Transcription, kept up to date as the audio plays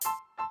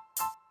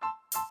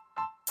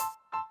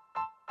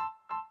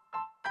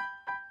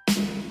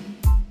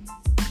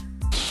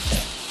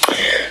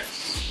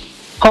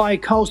Hi,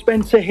 Carl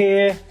Spencer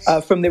here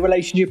from the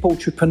Relationship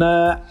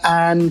Entrepreneur,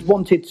 and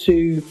wanted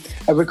to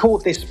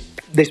record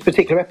this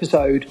particular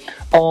episode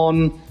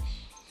on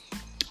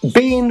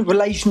being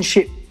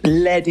relationship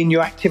led in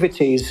your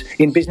activities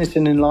in business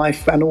and in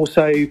life, and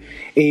also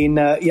in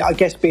I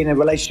guess being a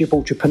relationship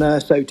entrepreneur,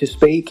 so to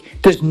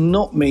speak, does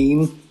not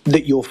mean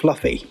that you're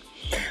fluffy.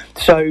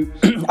 So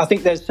I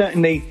think there's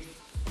certainly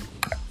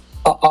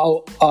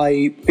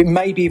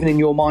maybe even in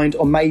your mind,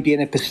 or maybe in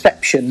a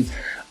perception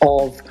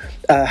of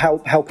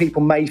how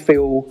people may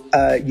feel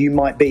you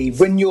might be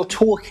when you're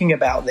talking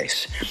about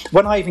this.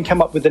 When I even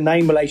come up with the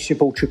name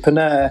Relationship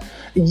Entrepreneur,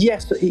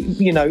 yes,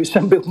 you know,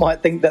 some people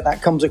might think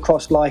that comes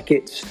across like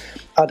it's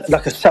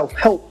like a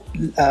self-help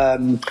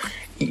brand,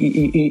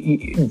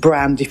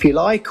 if you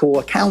like, or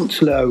a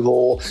counsellor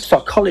or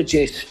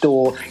psychologist,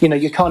 or, you know,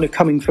 you're kind of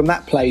coming from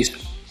that place.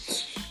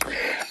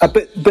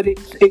 But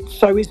it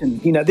so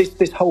isn't. You know,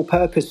 this whole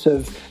purpose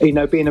of, you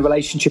know, being a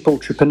relationship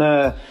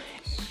entrepreneur,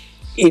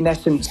 in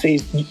essence,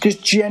 is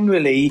just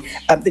generally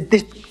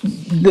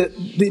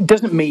it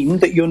doesn't mean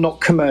that you're not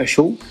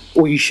commercial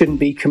or you shouldn't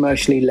be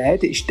commercially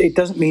led. It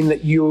doesn't mean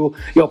that you're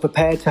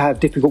prepared to have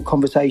difficult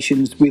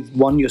conversations with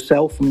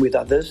yourself and with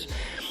others.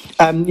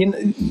 You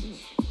know,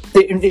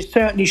 it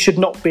certainly should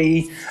not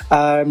be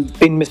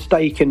been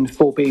mistaken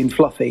for being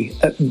fluffy.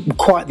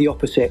 Quite the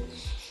opposite.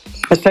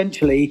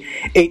 Essentially,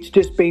 it's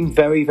just being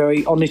very,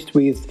 very honest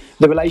with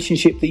the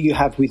relationship that you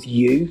have with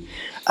you,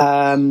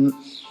 and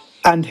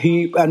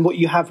what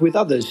you have with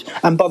others.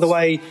 And by the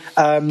way,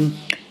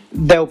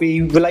 there'll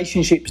be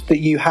relationships that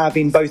you have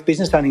in both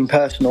business and in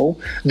personal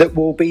that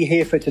will be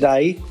here for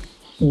today,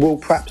 will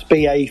perhaps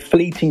be a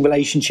fleeting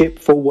relationship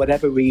for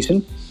whatever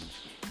reason.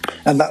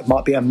 And that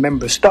might be a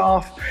member of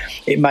staff,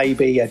 it may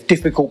be a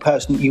difficult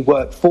person that you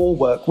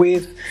work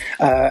with,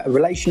 a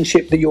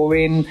relationship that you're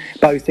in,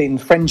 both in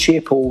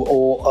friendship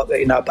or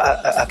you know,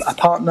 a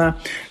partner,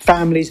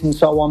 families, and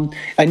so on.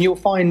 And you'll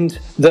find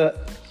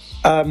that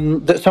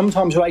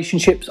sometimes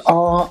relationships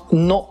are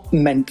not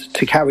meant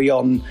to carry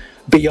on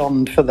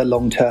beyond for the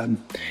long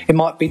term. It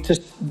might be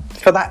just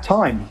for that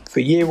time, for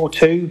a year or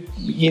two.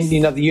 You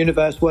know, the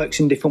universe works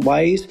in different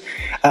ways.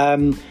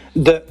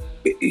 That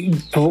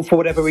for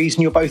whatever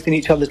reason, you're both in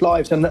each other's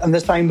lives, and the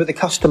same with the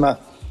customer.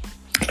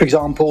 For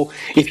example,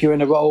 if you're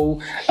in a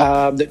role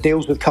that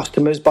deals with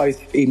customers,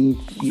 both in,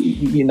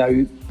 you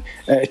know,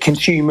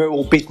 consumer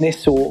or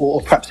business,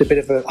 or perhaps a bit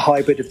of a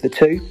hybrid of the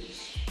two.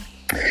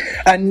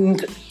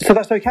 And so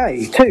that's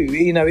okay too.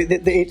 You know,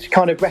 it's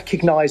kind of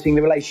recognising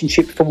the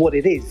relationship for what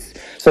it is.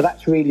 So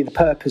that's really the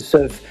purpose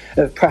of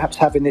perhaps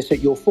having this at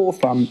your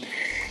forefront.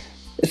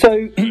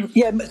 So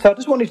so I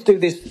just wanted to do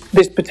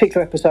this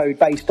particular episode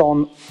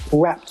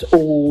wrapped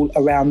all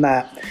around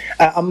that.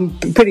 I'm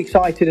pretty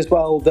excited as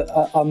well that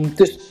I'm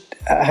just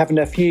having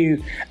a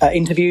few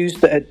interviews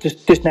that are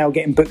just now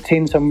getting booked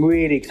in. So I'm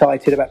really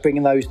excited about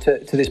bringing those to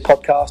this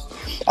podcast.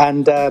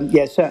 And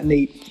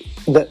certainly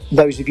that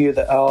those of you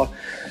that are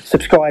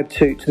subscribed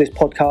to this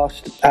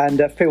podcast,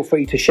 and feel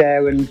free to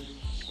share and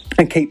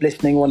keep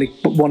listening.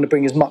 Want to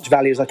bring as much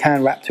value as I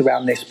can wrapped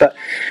around this. But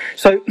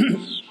so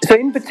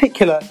in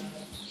particular,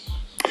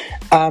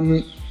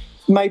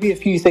 maybe a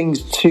few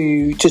things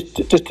to just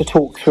to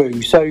talk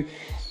through. So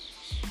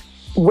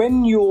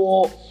when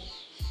you're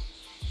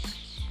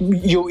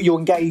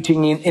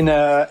engaging in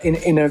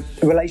a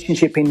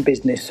relationship in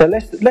business. So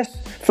let's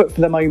for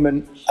the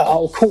moment,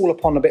 I'll call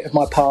upon a bit of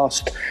my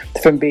past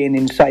from being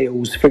in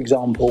sales, for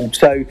example.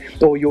 So,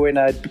 or you're in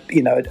a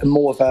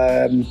more of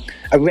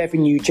a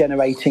revenue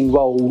generating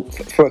role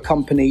for a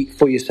company,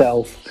 for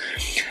yourself.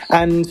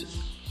 And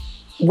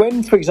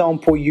when, for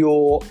example,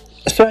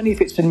 certainly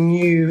if it's a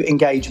new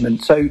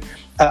engagement. So,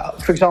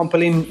 for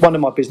example, in one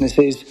of my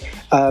businesses,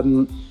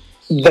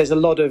 there's a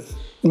lot of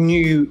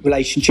new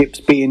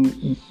relationships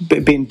being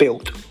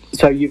built.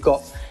 So you've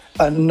got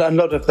a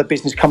lot of the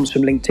business comes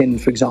from LinkedIn,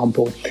 for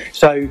example.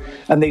 So,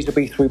 and these will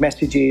be through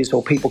messages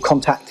or people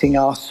contacting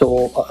us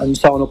and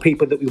so on, or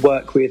people that we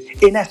work with.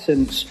 In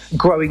essence,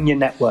 growing your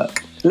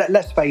network.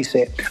 Let's face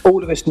it,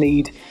 all of us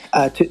need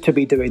to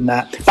be doing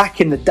that. Back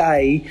in the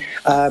day,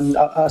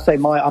 I say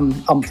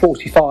I'm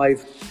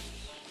 45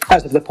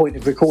 as of the point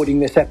of recording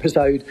this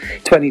episode,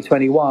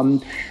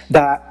 2021,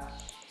 that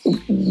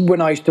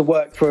when I used to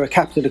work for a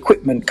capital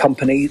equipment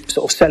company,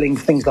 sort of selling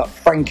things like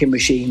franking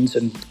machines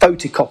and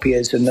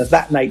photocopiers and of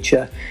that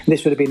nature, and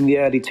this would have been in the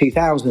early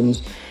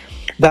 2000s,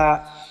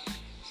 that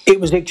it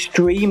was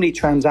extremely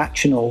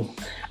transactional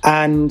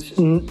and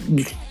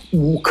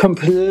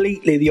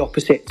completely the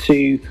opposite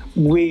to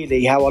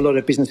really how a lot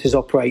of businesses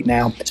operate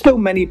now. Still,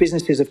 many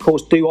businesses, of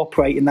course, do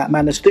operate in that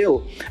manner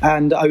still,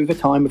 and over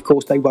time, of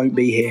course, they won't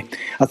be here.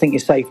 I think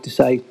it's safe to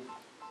say.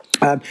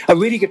 A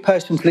really good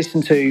person to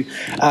listen to,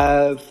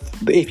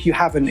 if you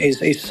haven't,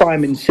 is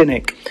Simon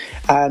Sinek,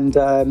 and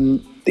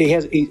he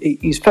has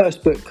his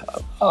first book.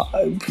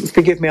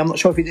 Forgive me, I'm not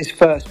sure if it's his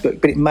first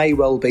book, but it may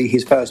well be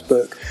his first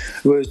book.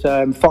 Was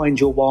Find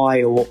Your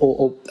Why,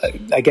 or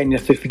again, you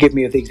have to forgive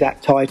me of the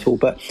exact title,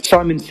 but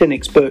Simon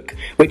Sinek's book,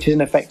 which is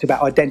in effect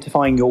about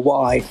identifying your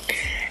why.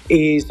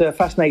 is a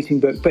fascinating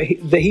book, but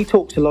he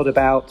talks a lot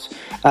about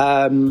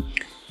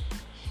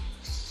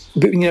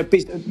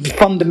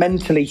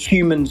fundamentally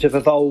humans have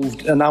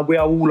evolved, and we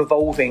are all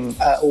evolving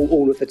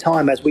all of the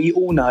time, as we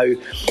all know.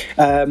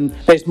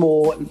 There's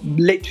more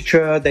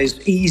literature,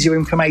 there's easier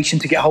information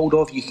to get hold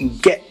of. You can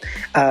get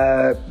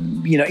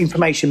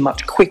information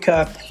much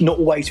quicker, not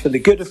always for the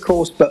good, of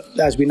course, but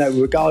as we know,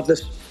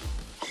 regardless,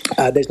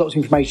 there's lots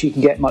of information you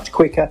can get much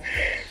quicker.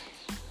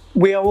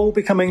 We are all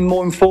becoming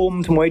more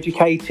informed, more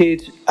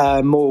educated,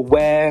 more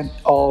aware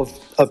of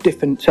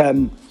different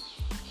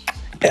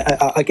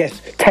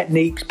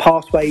techniques,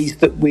 past ways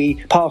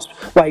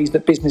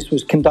that business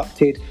was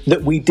conducted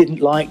that we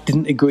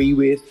didn't agree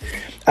with,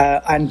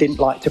 and didn't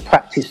like to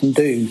practice and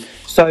do.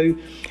 So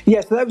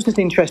that was just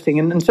interesting,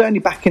 and certainly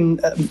back in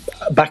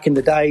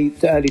the day,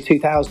 the early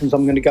 2000s,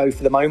 I'm going to go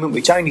for the moment,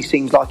 which only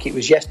seems like it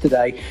was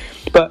yesterday,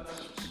 but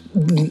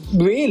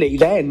really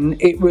then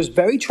it was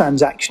very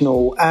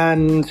transactional,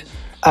 and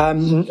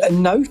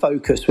no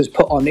focus was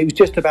put on. It was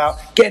just about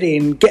get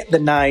in, get the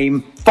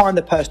name, find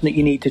the person that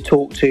you need to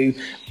talk to,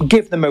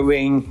 give them a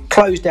ring,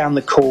 close down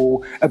the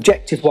call,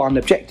 objective 1,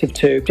 objective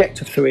 2,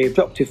 objective 3,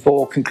 objective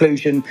 4,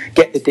 conclusion,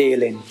 get the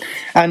deal in.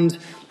 And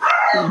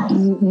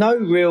no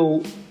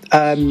real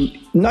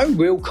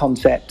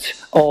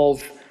concept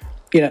of,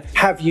 there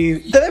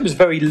was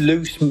very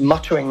loose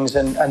mutterings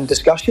and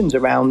discussions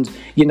around,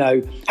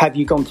 have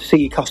you gone to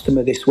see your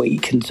customer this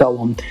week and so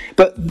on.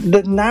 But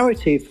the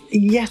narrative,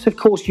 yes, of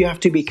course, you have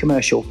to be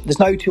commercial. There's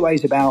no two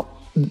ways about,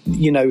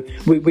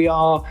 we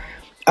are,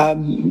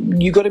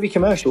 you've got to be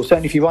commercial.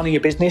 Certainly if you're running a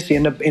business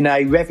in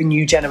a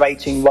revenue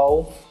generating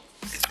role,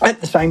 at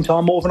the same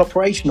time, more of an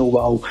operational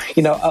role.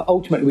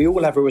 Ultimately, we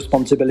all have a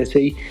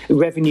responsibility.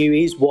 Revenue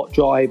is what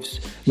drives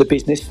the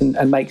business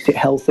and makes it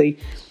healthy.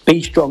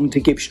 Be strong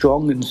to give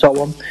strong, and so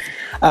on.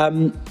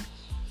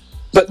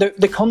 But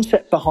the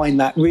concept behind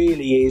that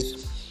really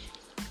is,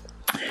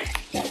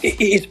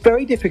 it's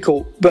very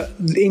difficult, but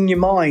in your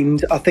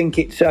mind, I think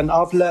and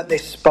I've learnt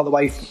this, by the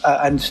way,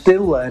 and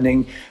still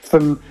learning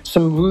from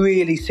some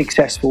really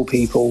successful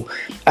people,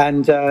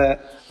 and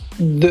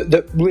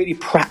that really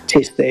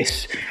practice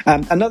this.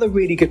 Another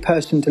really good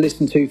person to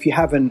listen to, if you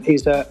haven't,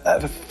 is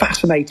a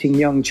fascinating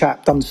young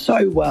chap, done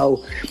so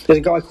well. There's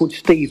a guy called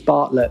Steve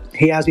Bartlett.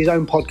 He has his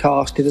own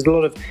podcast. There's a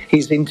lot of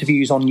his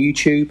interviews on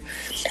YouTube,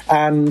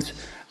 and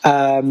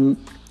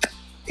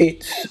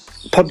it's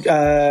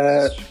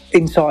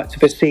Insights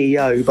of a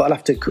CEO, but I'll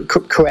have to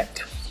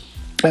correct.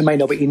 It may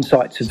not be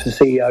Insights of the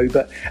CEO,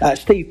 but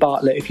Steve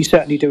Bartlett, if you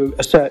certainly do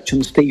a search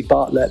on Steve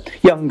Bartlett,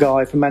 young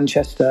guy from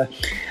Manchester,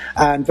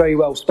 and very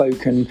well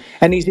spoken,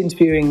 and he's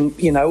interviewing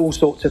all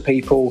sorts of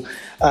people.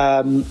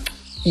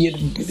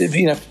 His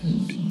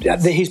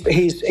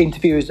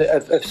interviews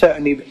have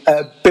certainly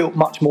built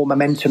much more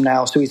momentum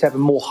now, so he's having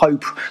more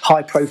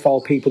high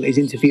profile people that he's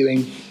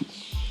interviewing,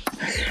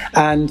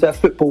 and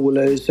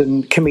footballers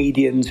and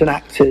comedians and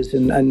actors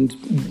and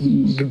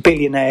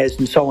billionaires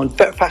and so on.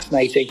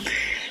 Fascinating.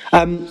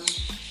 But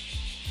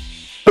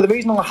the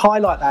reason I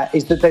highlight that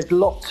is that there's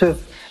lots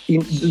of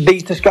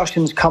these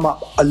discussions come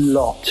up a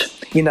lot.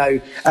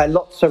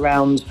 Lots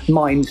around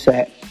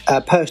mindset,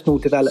 personal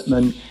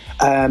development,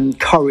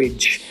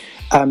 courage,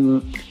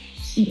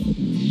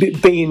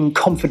 being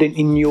confident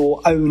in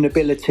your own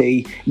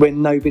ability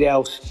when nobody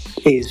else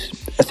is,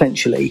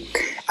 essentially.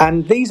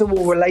 And these are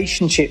all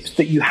relationships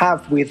that you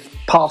have with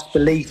past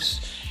beliefs,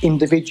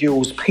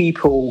 individuals,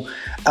 people,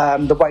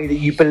 the way that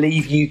you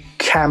believe you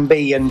can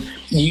be, and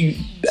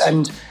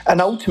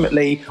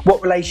ultimately,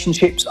 what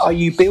relationships are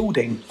you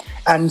building?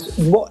 And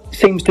what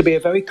seems to be a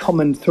very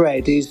common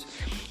thread is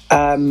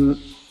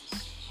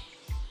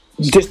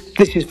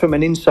this is from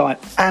an insight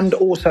and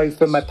also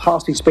from my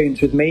past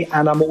experience with me,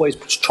 and I'm always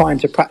trying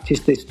to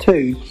practice this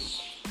too,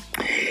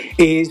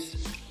 is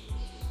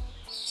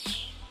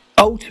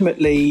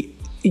ultimately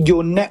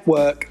your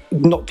network,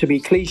 not to be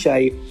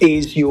cliche,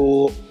 is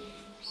your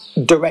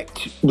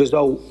direct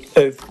result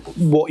of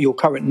what your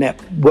current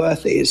net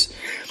worth is.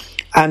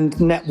 And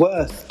net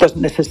worth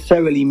doesn't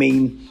necessarily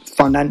mean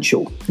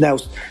financial. Now,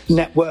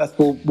 net worth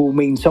will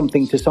mean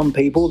something to some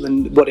people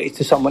than what it is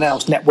to someone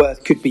else. Net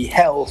worth could be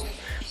health,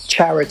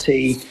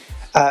 charity,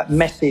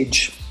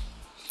 message,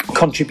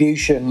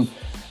 contribution.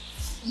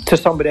 To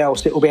somebody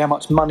else, it will be how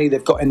much money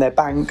they've got in their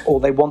bank, or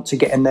they want to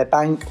get in their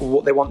bank, or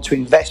what they want to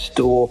invest,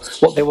 or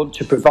what they want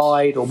to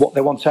provide, or what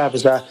they want to have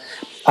as a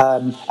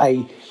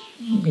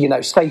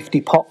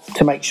safety pot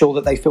to make sure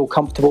that they feel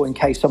comfortable in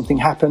case something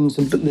happens.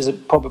 And there's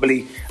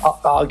probably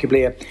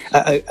arguably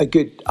a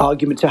good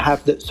argument to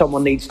have that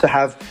someone needs to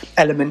have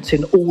elements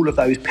in all of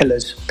those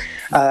pillars: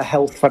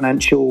 health,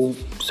 financial,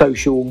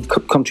 social,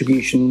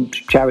 contribution,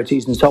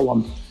 charities, and so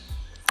on.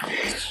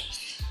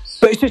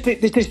 But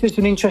it's just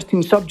an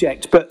interesting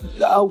subject. But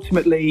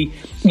ultimately,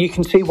 you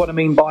can see what I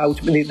mean by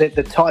ultimately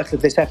the title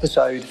of this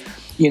episode.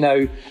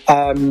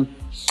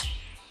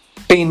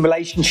 being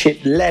relationship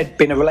led,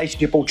 being a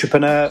relationship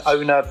entrepreneur,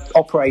 owner,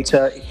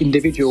 operator,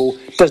 individual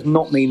does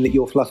not mean that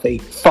you're fluffy.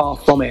 Far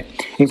from it.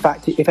 In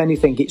fact, if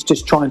anything, it's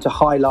just trying to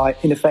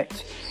highlight, in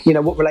effect,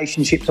 what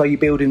relationships are you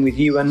building with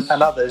you and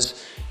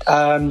others,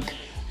 and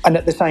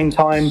at the same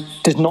time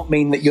does not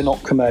mean that you're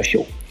not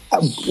commercial,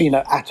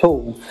 at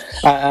all,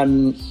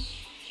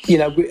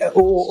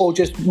 or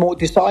just more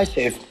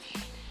decisive.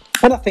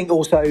 And I think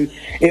also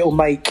it'll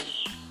make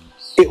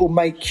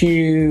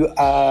you,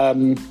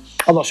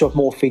 I'm not sure if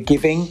more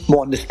forgiving,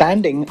 more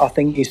understanding, I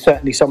think is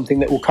certainly something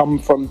that will come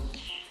from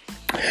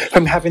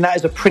having that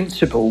as a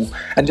principle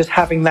and just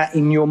having that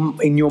in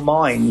your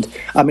mind.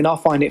 I mean, I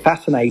find it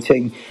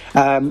fascinating.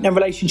 And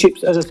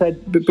relationships, as I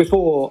said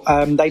before,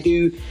 they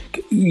do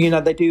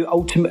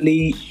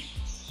ultimately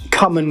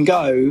come and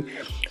go,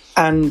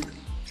 and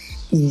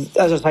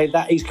as I say,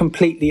 that is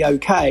completely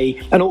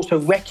okay. And also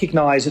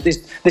recognise that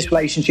this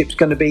relationship's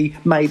going to be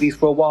maybe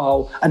for a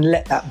while, and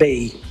let that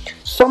be.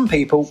 Some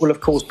people will, of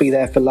course, be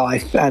there for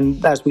life,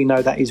 and as we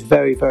know, that is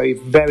very, very,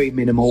 very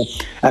minimal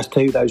as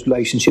to who those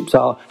relationships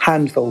are.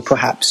 Handful,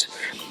 perhaps,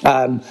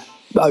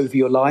 over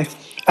your life,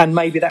 and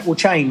maybe that will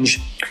change.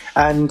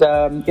 And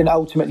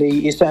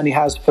ultimately, it certainly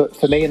has for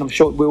me, and I'm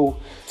sure it will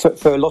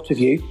for a lot of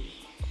you.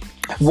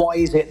 Why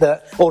is it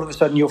that all of a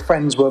sudden your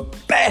friends were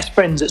best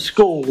friends at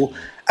school,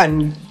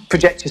 and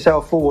project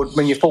yourself forward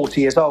when you're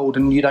 40 years old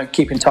and you don't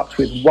keep in touch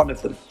with one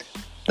of them?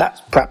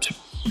 That's perhaps,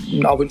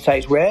 I wouldn't say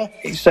it's rare.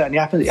 It certainly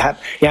happens. It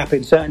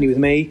happened certainly with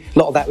me. A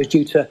lot of that was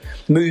due to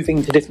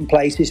moving to different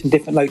places and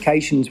different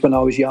locations when I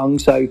was young.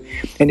 So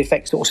in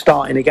effect, sort of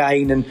starting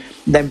again and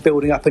then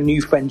building up a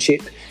new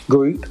friendship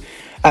group.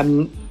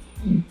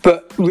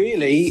 But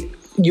really,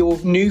 your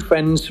new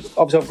friends,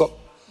 obviously I've got,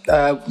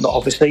 not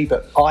obviously,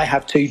 but I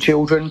have 2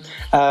 children,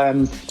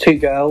 2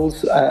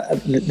 girls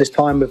at this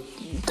time of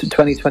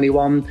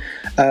 2021.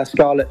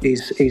 Scarlett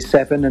is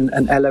 7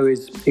 and Ella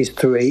is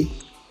 3.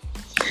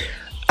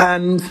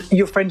 And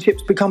your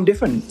friendships become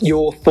different.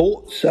 Your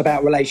thoughts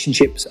about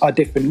relationships are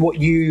different. What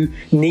you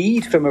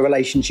need from a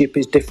relationship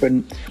is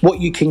different. What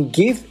you can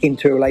give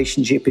into a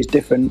relationship is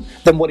different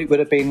than what it would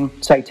have been,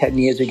 say, 10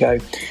 years ago.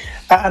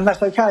 And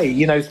that's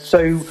okay,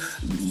 so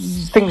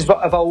things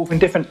evolve and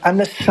different. And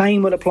the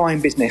same will apply in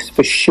business,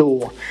 for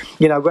sure.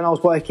 When I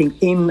was working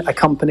in a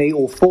company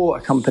or for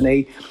a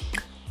company,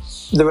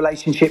 the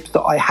relationships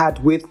that I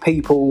had with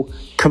people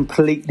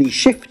completely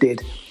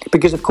shifted,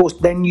 because of course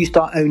then you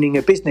start owning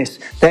a business,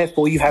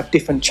 therefore you have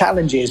different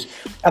challenges,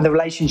 and the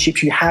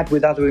relationships you had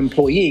with other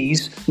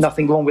employees,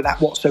 nothing wrong with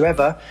that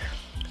whatsoever,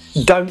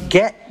 don't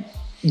get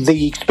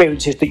the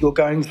experiences that you're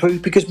going through,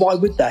 because why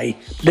would they?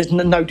 There's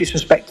no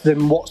disrespect to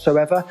them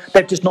whatsoever.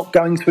 They're just not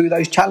going through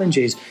those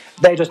challenges.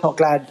 They're just not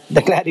glad.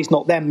 They're glad it's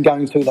not them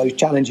going through those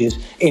challenges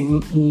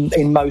in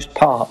most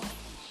part.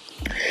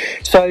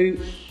 So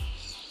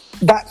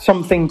that's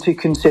something to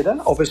consider,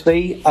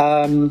 obviously,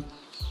 for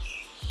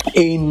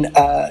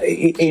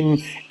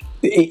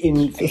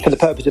the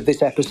purpose of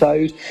this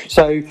episode.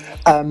 So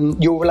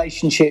your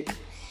relationship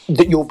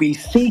that you'll be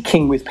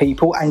seeking with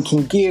people and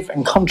can give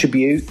and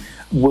contribute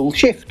will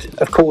shift,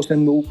 of course,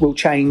 and will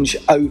change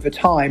over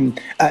time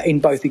in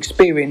both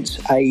experience,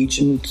 age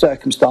and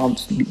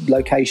circumstance,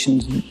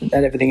 locations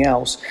and everything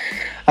else.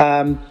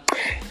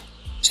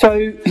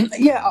 So,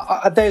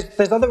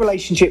 there's other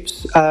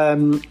relationships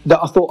that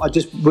I thought I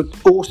just would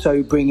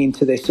also bring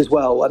into this as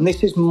well. And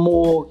this is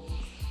more,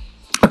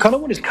 I kind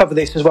of wanted to cover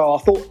this as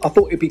well. I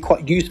thought it'd be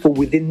quite useful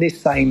within this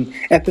same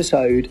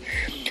episode,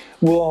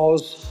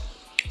 was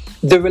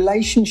the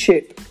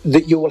relationship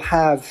that you'll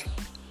have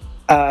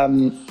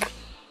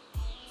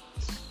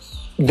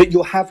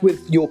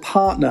with your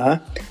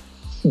partner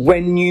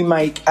when you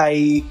make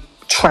a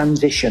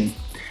transition.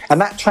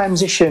 And that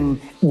transition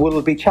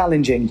will be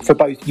challenging for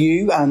both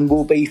you and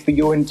will be for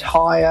your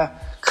entire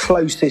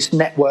closest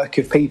network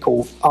of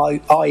people,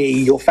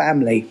 i.e. your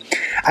family.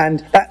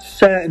 And that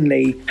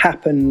certainly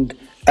happened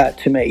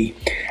to me,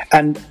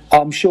 and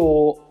I'm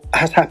sure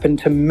has happened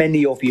to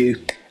many of you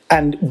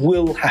and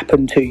will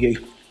happen to you.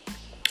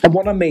 And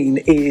what I mean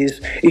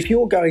is, if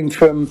you're going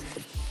from,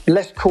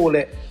 let's call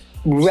it,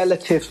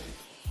 relative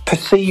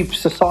perceived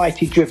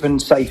society-driven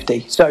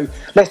safety. So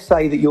let's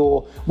say that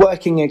you're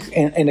working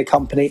in a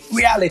company.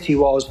 Reality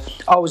was,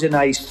 I was in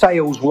a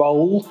sales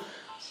role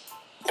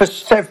for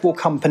several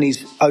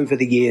companies over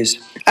the years,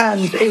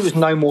 and it was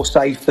no more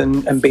safe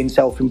than being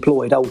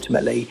self-employed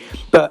ultimately.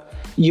 But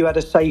you had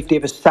a safety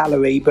of a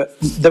salary, but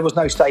there was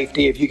no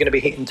safety if you're going to be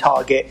hitting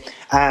target,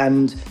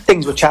 and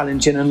things were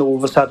challenging, and all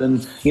of a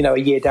sudden, a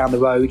year down the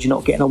road, you're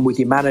not getting on with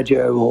your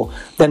manager, or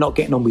they're not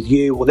getting on with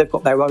you, or they've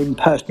got their own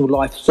personal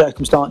life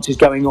circumstances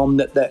going on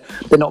that they're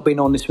not being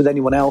honest with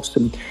anyone else,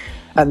 and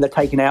they're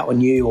taking out on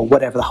you, or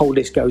whatever. The whole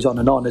list goes on,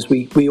 as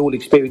we all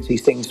experience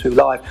these things through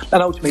life.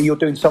 And ultimately, you're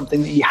doing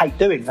something that you hate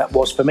doing. That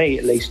was for me,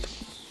 at least.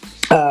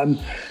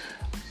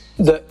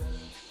 That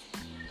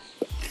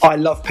I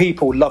love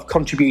people, love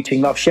contributing,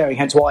 love sharing,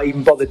 hence why I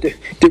even bothered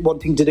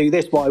wanting to do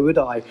this. Why would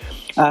I?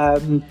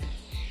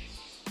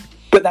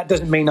 But that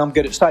doesn't mean I'm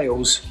good at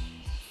sales.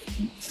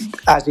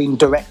 as in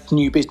direct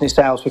new business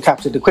sales for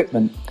capital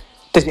equipment.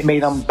 Does it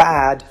mean I'm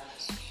bad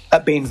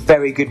at being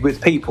very good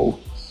with people?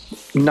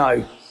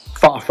 No,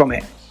 far from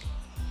it.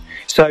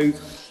 So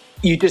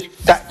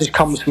that just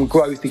comes from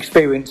growth,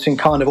 experience, and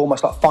kind of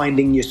almost like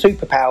finding your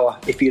superpower,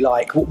 if you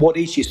like. What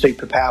is your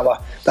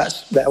superpower?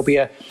 That'll be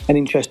an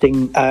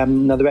interesting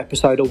another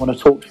episode I want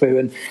to talk through.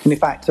 And in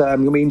fact,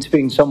 I'm going to be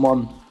interviewing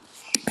someone,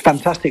 a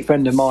fantastic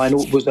friend of mine,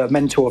 was a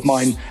mentor of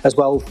mine as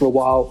well for a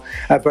while,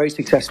 a very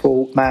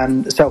successful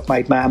man, a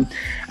self-made man,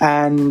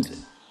 and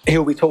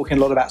he'll be talking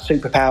a lot about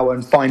superpower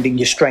and finding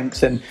your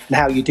strengths and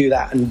how you do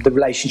that, and the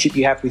relationship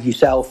you have with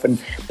yourself.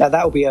 And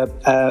that'll be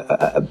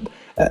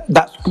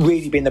that's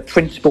really been the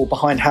principle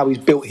behind how he's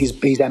built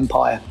his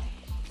empire.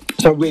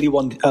 So I really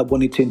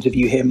wanted to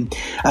interview him.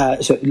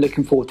 So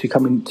looking forward to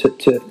coming to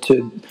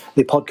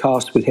the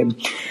podcast with him.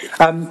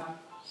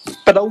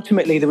 But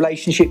ultimately, the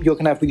relationship you're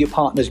going to have with your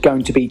partner is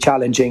going to be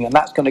challenging, and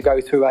that's going to go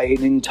through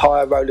an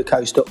entire roller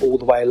coaster all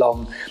the way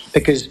along,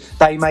 because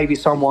they may be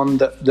someone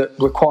that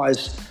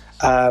requires,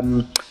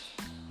 for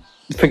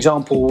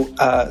example,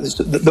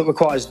 that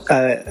requires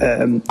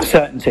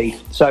certainty.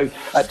 So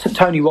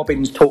Tony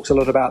Robbins talks a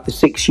lot about the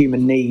 6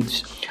 human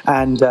needs,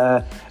 and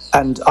I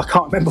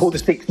can't remember all the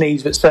 6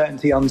 needs, but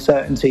certainty,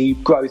 uncertainty,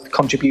 growth,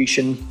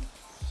 contribution,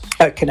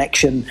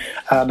 connection,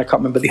 and I can't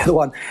remember the other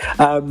one.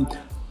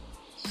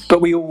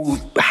 But we all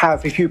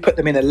have, if you put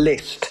them in a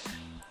list,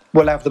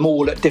 we'll have them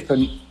all at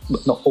different,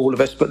 not all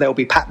of us, but there'll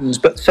be patterns,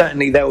 but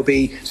certainly there will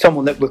be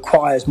someone that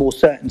requires more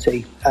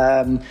certainty.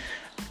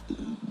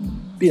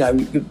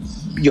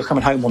 You're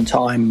coming home on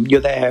time,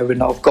 you're there,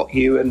 and I've got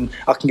you, and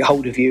I can get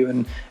hold of you,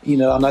 and I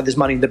know there's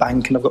money in the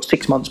bank, and I've got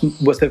 6 months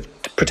worth of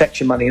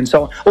protection money, and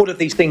so on. All of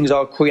these things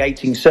are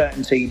creating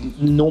certainty,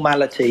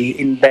 normality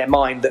in their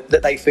mind,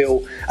 that they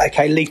feel,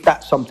 okay, at least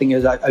that's something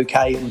is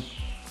okay. And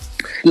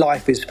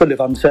life is full of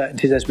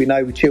uncertainties, as we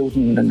know, with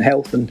children and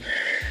health and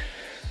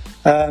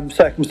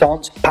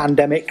circumstance,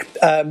 pandemic.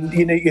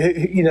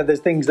 There's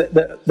things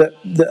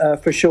that are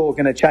for sure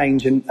going to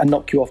change and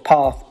knock you off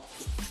path,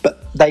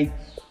 but they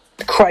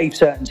crave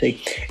certainty.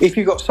 If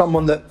you've got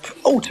someone that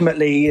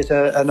ultimately is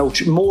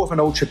more of an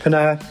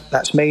entrepreneur,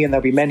 that's me, and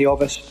there'll be many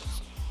of us,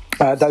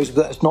 those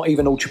that's not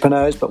even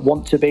entrepreneurs but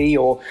want to be,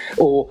 or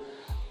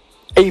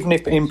even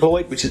if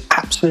employed, which is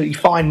absolutely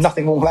fine,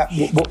 nothing wrong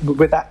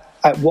with that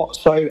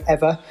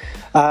whatsoever,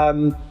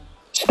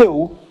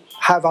 still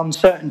have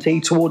uncertainty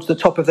towards the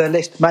top of their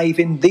list,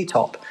 maybe even the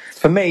top.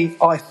 For me,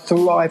 I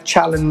thrive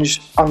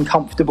challenged,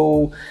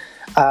 uncomfortable.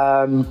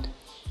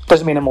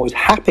 Doesn't mean I'm always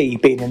happy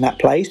being in that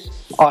place,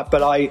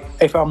 but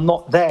if I'm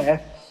not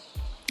there,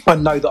 I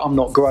know that I'm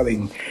not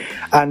growing,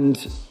 and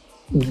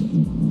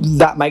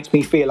that makes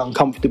me feel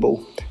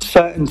uncomfortable.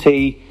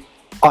 Certainty,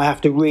 I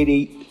have to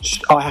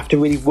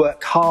really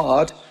work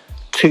hard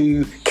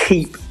to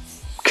keep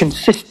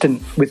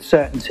consistent with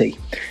certainty.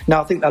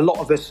 Now, I think a lot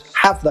of us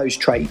have those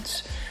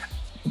traits.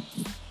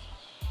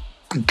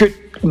 Good,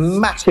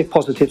 massive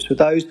positives with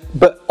those,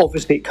 but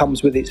obviously it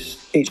comes with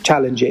its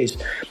challenges.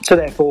 So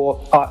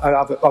therefore,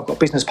 I've got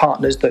business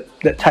partners that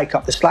take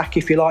up the slack,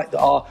 if you like, that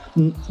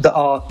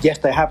are yes,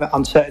 they have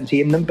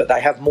uncertainty in them, but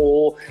they have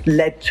more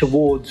led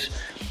towards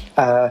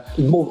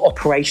more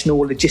operational,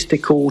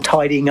 logistical,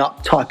 tidying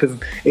up type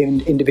of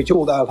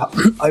individual. Although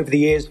over the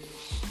years,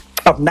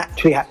 I've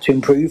naturally had to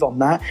improve on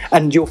that,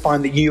 and you'll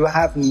find that you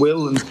have and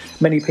will, and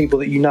many people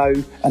that you know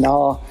and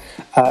are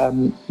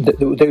that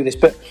will do this.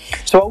 But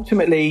so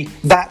ultimately,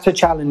 that's a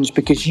challenge,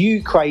 because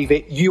you crave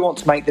it, you want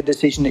to make the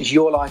decision, it's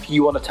your life,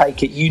 you want to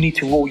take it, you need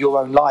to rule your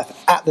own life.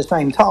 At the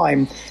same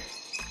time,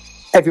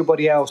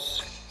 everybody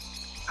else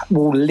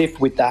will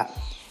live with that,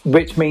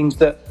 which means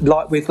that,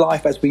 like with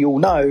life, as we all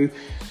know,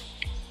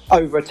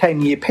 over a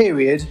 10-year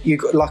period,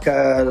 you've got like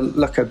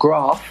a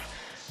graph.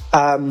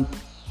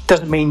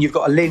 Doesn't mean you've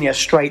got a linear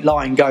straight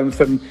line going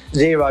from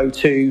 0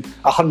 to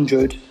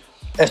 100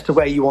 as to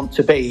where you want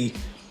to be.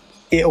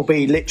 It'll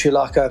be literally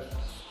like an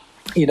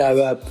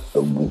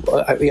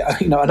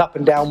up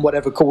and down,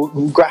 whatever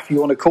graph you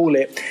want to call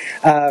it,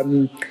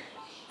 and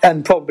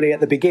probably at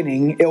the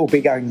beginning it will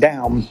be going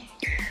down,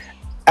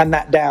 and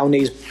that down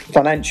is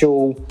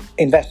financial,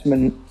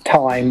 investment,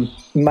 time,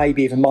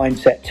 maybe even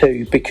mindset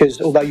too, because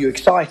although you're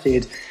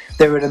excited,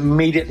 they would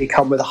immediately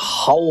come with a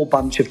whole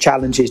bunch of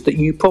challenges that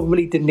you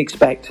probably didn't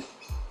expect.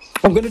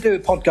 I'm going to do a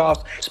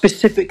podcast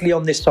specifically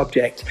on this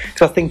subject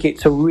because I think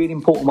it's a really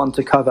important one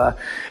to cover.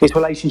 It's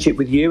relationship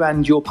with you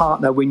and your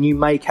partner when you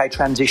make a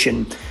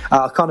transition.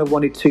 I kind of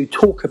wanted to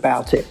talk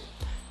about it,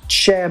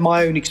 share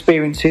my own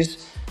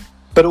experiences,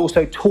 but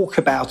also talk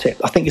about it.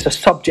 I think it's a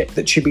subject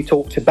that should be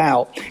talked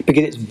about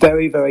because it's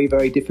very, very,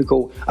 very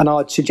difficult. And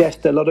I'd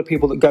suggest that a lot of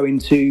people that go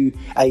into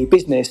a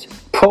business,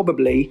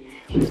 probably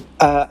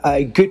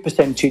a good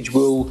percentage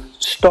will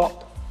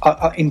stop,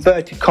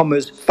 inverted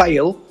commas,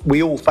 fail.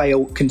 We all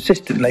fail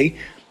consistently.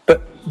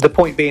 But the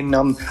point being,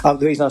 the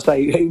reason I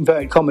say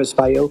inverted commas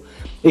fail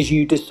is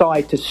you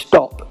decide to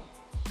stop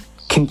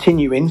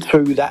continuing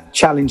through that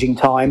challenging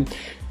time,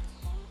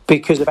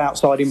 because of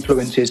outside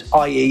influences,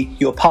 i.e.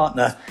 your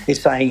partner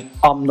is saying,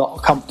 I'm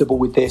not comfortable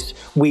with this,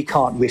 we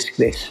can't risk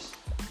this.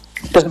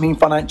 Doesn't mean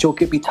financial,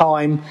 could be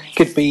time,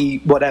 could be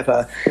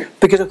whatever.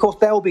 Because, of course,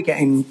 they'll be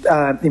getting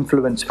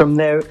influence from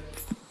their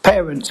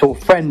parents or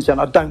friends,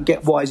 and I don't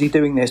get why is he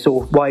doing this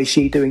or why is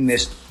she doing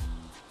this.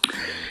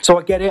 So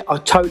I get it, I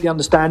totally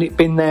understand it,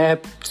 been there,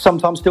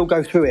 sometimes still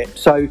go through it.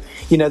 So,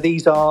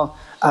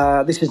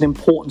 this is an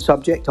important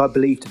subject, I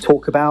believe, to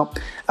talk about.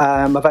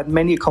 I've had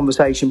many a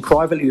conversation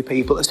privately with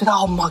people that said,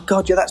 oh my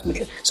God, yeah, that's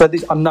me. So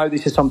I know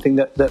this is something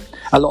that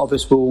a lot of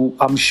us will,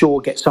 I'm sure,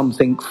 get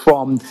something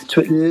from,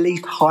 to at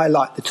least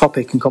highlight the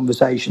topic and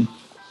conversation.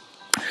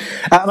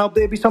 And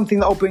there'll be something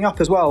that I'll bring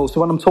up as well.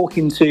 So when I'm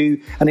talking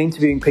to and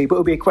interviewing people,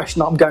 it'll be a question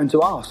that I'm going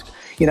to ask.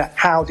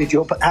 How did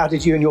you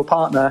and your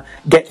partner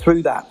get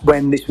through that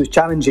when this was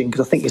challenging?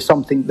 Because I think it's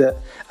something that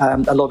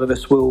a lot of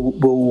us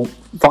will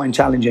find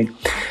challenging.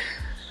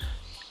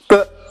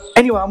 But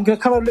anyway, I'm going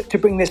to kind of look to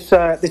bring this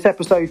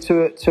episode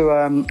to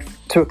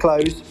a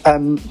close.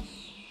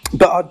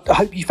 But I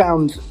hope you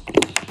found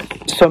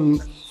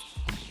some.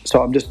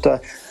 So I'm just.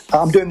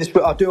 I'm doing this.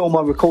 I do all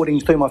my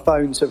recordings through my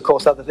phone, so of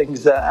course other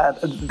things that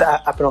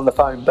happen on the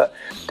phone. But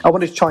I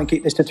wanted to try and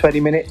keep this to 20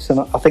 minutes,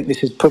 and I think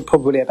this is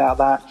probably about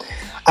that.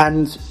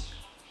 And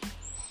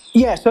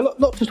yeah, so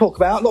lots to talk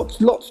about,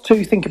 lots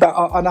to think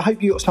about, and I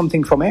hope you got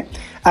something from it.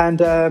 And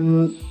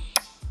so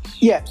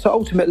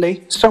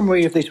ultimately,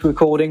 summary of this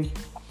recording.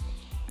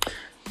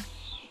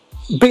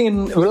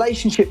 Being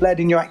relationship-led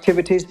in your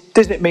activities,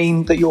 does it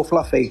mean that you're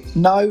fluffy?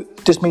 No,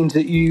 it just means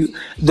that you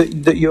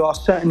are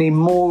certainly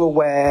more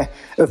aware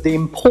of the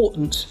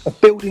importance of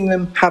building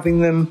them, having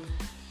them,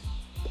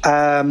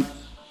 and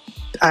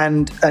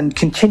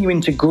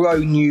continuing to grow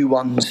new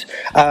ones,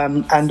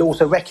 and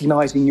also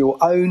recognising your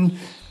own,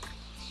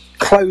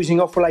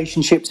 closing off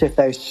relationships if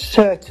there's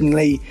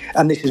certainly,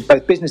 and this is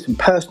both business and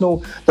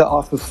personal, that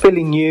are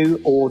fulfilling you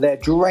or they're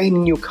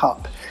draining your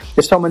cup.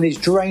 If someone is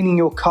draining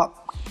your cup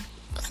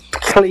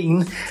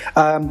clean,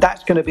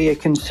 that's going to be a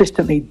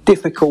consistently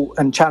difficult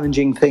and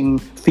challenging thing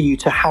for you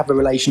to have a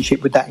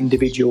relationship with that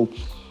individual.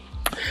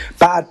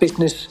 Bad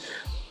business,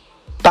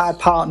 bad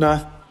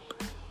partner,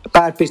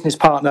 bad business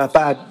partner,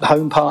 bad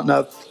home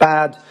partner,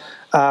 bad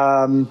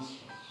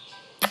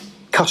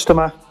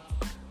customer.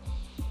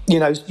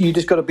 You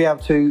just got to be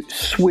able to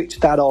switch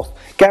that off.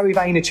 Gary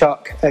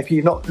Vaynerchuk, if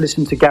you've not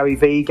listened to Gary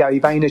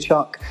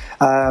Vaynerchuk,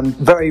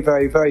 very,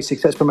 very, very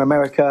successful from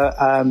America.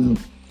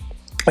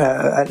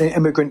 An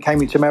immigrant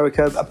came into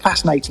America, a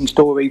fascinating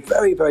story,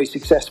 very, very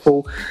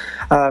successful.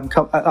 I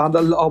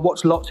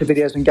watch lots of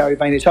videos on Gary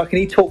Vaynerchuk, and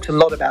he talks a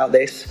lot about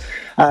this.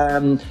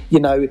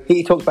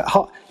 He talks about,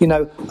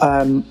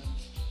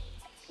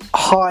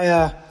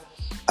 hire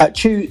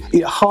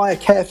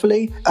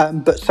carefully,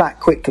 but sack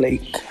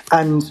quickly.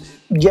 And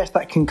yes,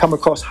 that can come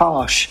across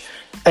harsh.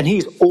 And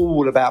he's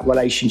all about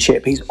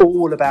relationship. He's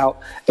all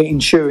about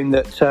ensuring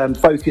that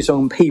focus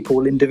on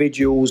people,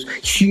 individuals,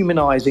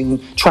 humanising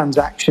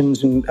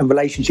transactions and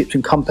relationships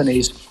and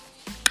companies.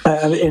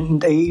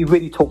 And he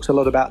really talks a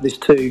lot about this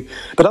too.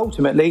 But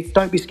ultimately,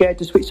 don't be scared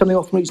to switch something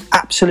off when it's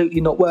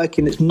absolutely not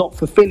working, it's not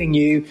fulfilling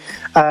you.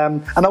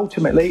 And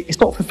ultimately, it's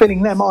not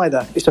fulfilling them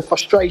either. It's a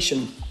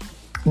frustration.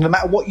 No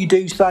matter what you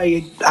do,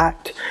 say,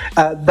 act,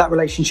 that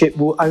relationship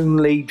will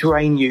only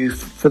drain you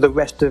for the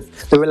rest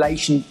of the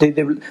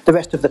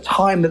rest of the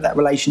time that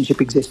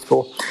relationship exists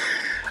for.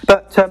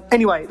 But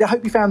anyway, I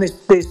hope you found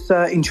this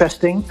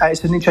interesting.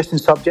 It's an interesting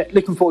subject.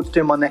 Looking forward to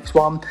doing my next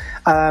one.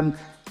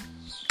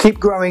 Keep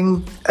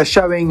growing,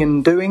 showing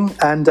and doing,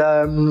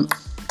 and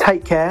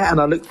take care. And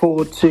I look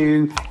forward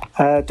to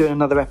doing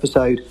another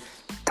episode.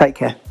 Take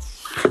care.